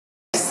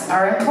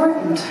are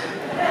important.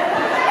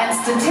 And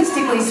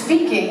statistically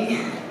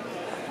speaking,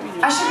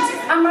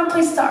 I'm gonna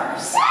play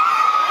stars.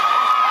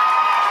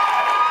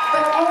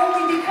 But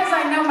only because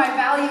I know my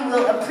value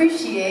will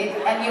appreciate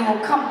and you will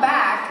come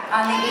back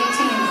on the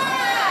 18th.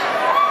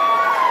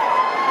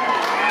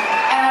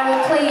 And I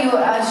will play you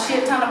a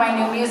shit ton of my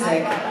new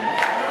music.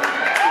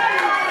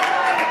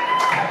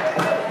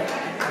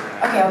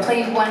 Okay, I'll play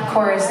you one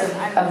chorus of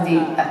a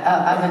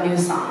new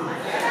song.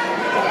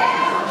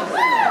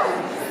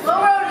 Low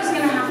Road is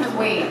gonna have to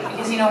wait,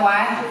 because you know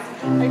why?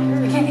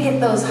 I can't hit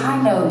those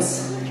high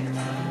notes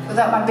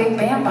without my big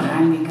band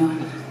behind me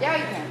going. Yeah,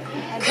 you can.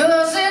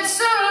 'Cause it's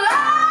a long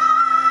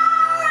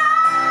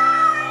road,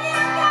 you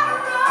gotta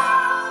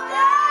roll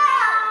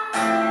down.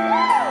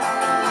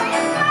 Till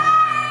you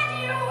find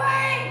your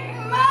way,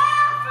 my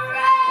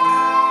friend.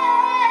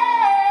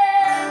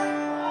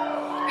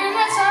 And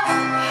it's a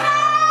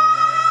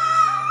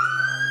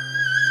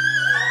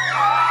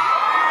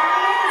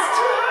it's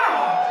too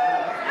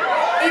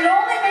high. It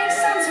only makes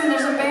sense when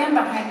there's a band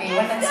behind me.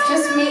 When it's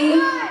just me,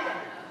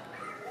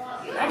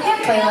 I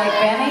can't play like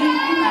Benny,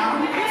 you know.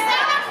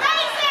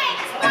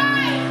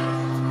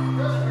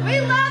 We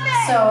love it!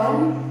 So,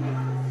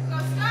 Go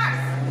stars!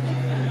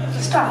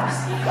 stars.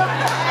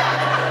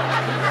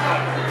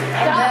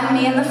 And then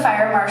me and the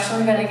fire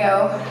marshal are gonna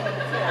go.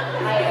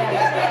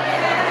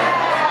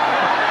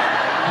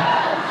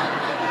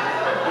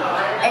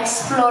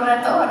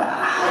 Exploradora.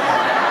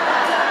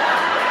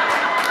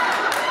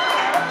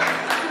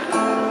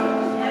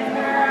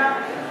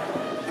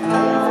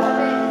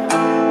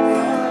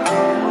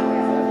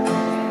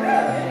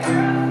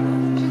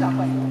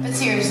 But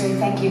seriously,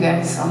 thank you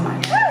guys so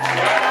much.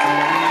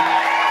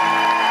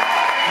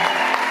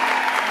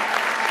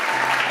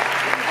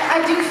 I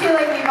do feel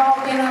like we've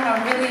all been on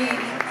a really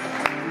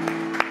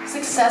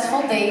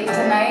successful date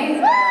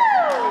tonight.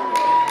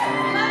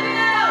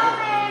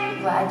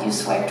 Glad you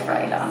swiped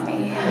right on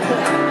me.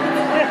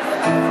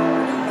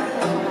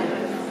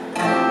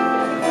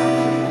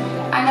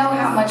 I know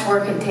how much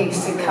work it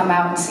takes to come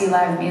out and see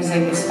live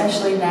music,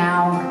 especially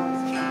now.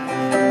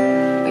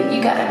 But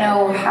you gotta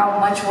know how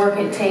much work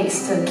it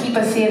takes to keep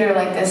a theater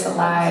like this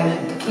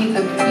alive, to keep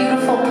the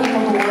beautiful people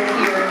who work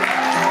here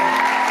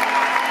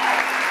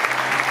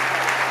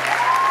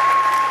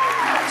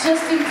not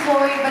just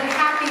employed, but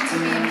happy to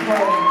be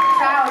employed,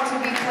 proud to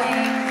be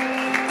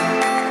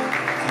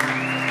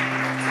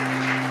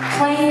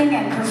playing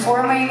and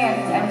performing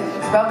and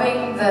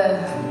rubbing the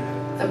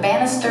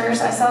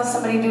banisters. I saw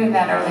somebody doing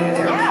that earlier.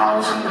 They were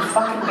polishing the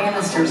fucking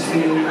banisters for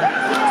you.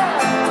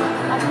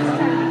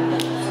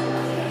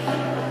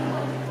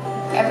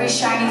 Every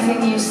shiny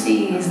thing you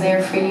see is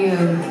there for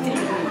you.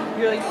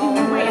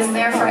 It's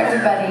there for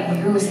everybody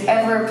who's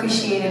ever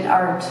appreciated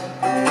art. So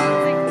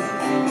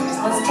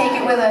let's take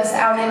it with us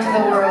out into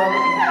the world.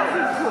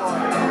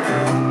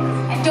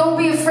 And don't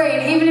be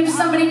afraid, even if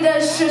somebody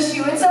does shush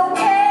you, it's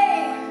okay.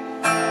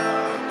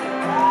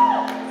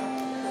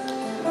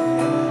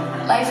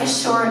 Life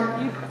is short,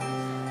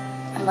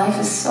 and life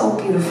is so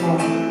beautiful.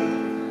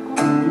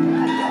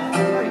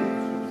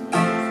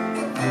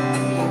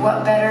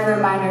 What better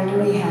reminder do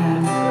we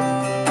have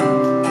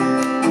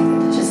than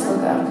to just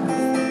look up?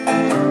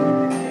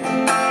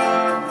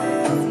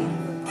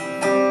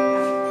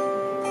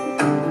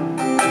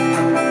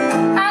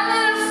 I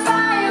lit a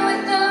fire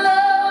with the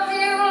love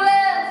you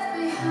left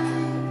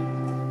behind.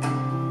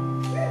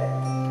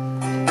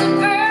 It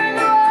burned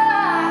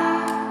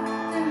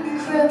wild and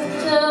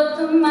crept up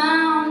the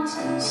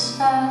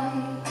mountainside.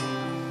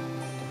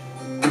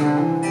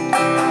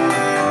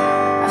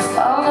 I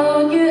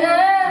followed your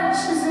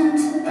ashes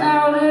into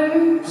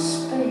outer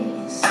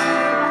space. I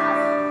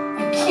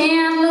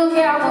can't look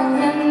out the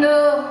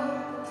window.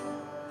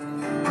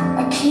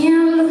 I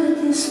can't look at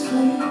this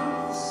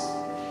place.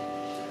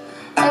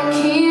 I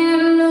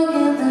can't look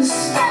at the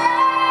stars.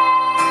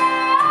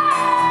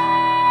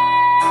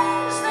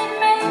 They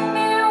make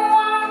me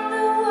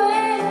wonder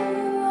where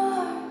you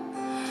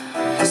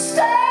are.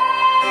 Stars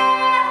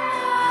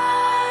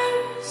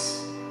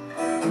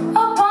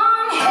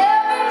upon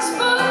heaven's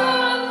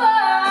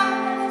boulevard.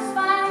 If I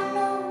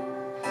know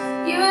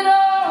you at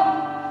all,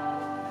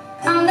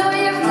 I know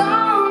you've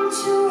gone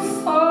too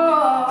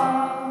far.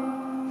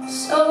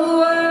 So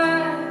I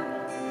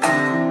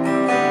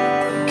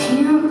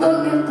can't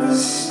look at the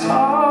stars.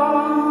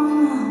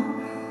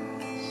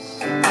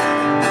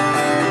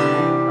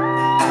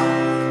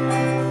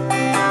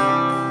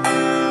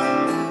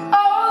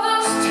 All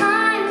those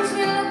times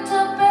we looked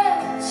up at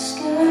the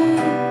sky,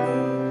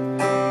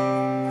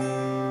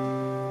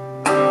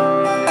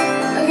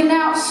 looking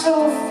out so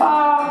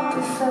far,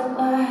 we felt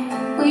like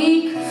we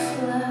could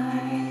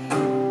fly.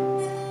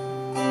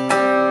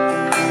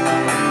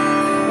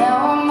 Now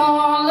I'm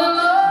all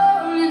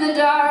alone in the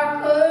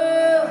dark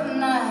of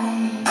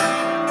night.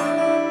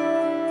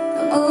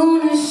 The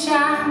moon is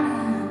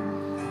shining,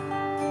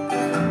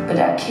 but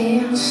I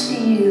can't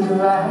see the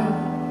light.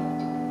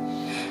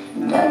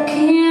 And I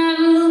can't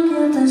look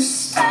at the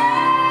stars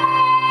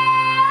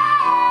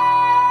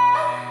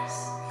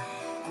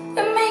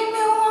that make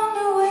me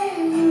wonder where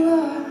you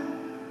are.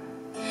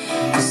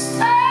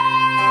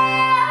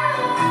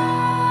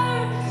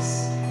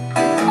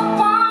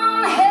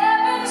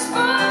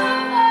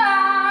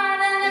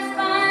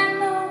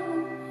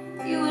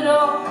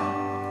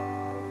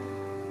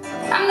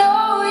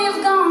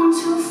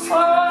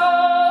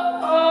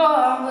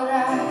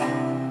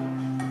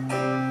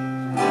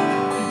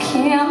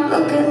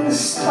 look at the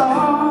stars.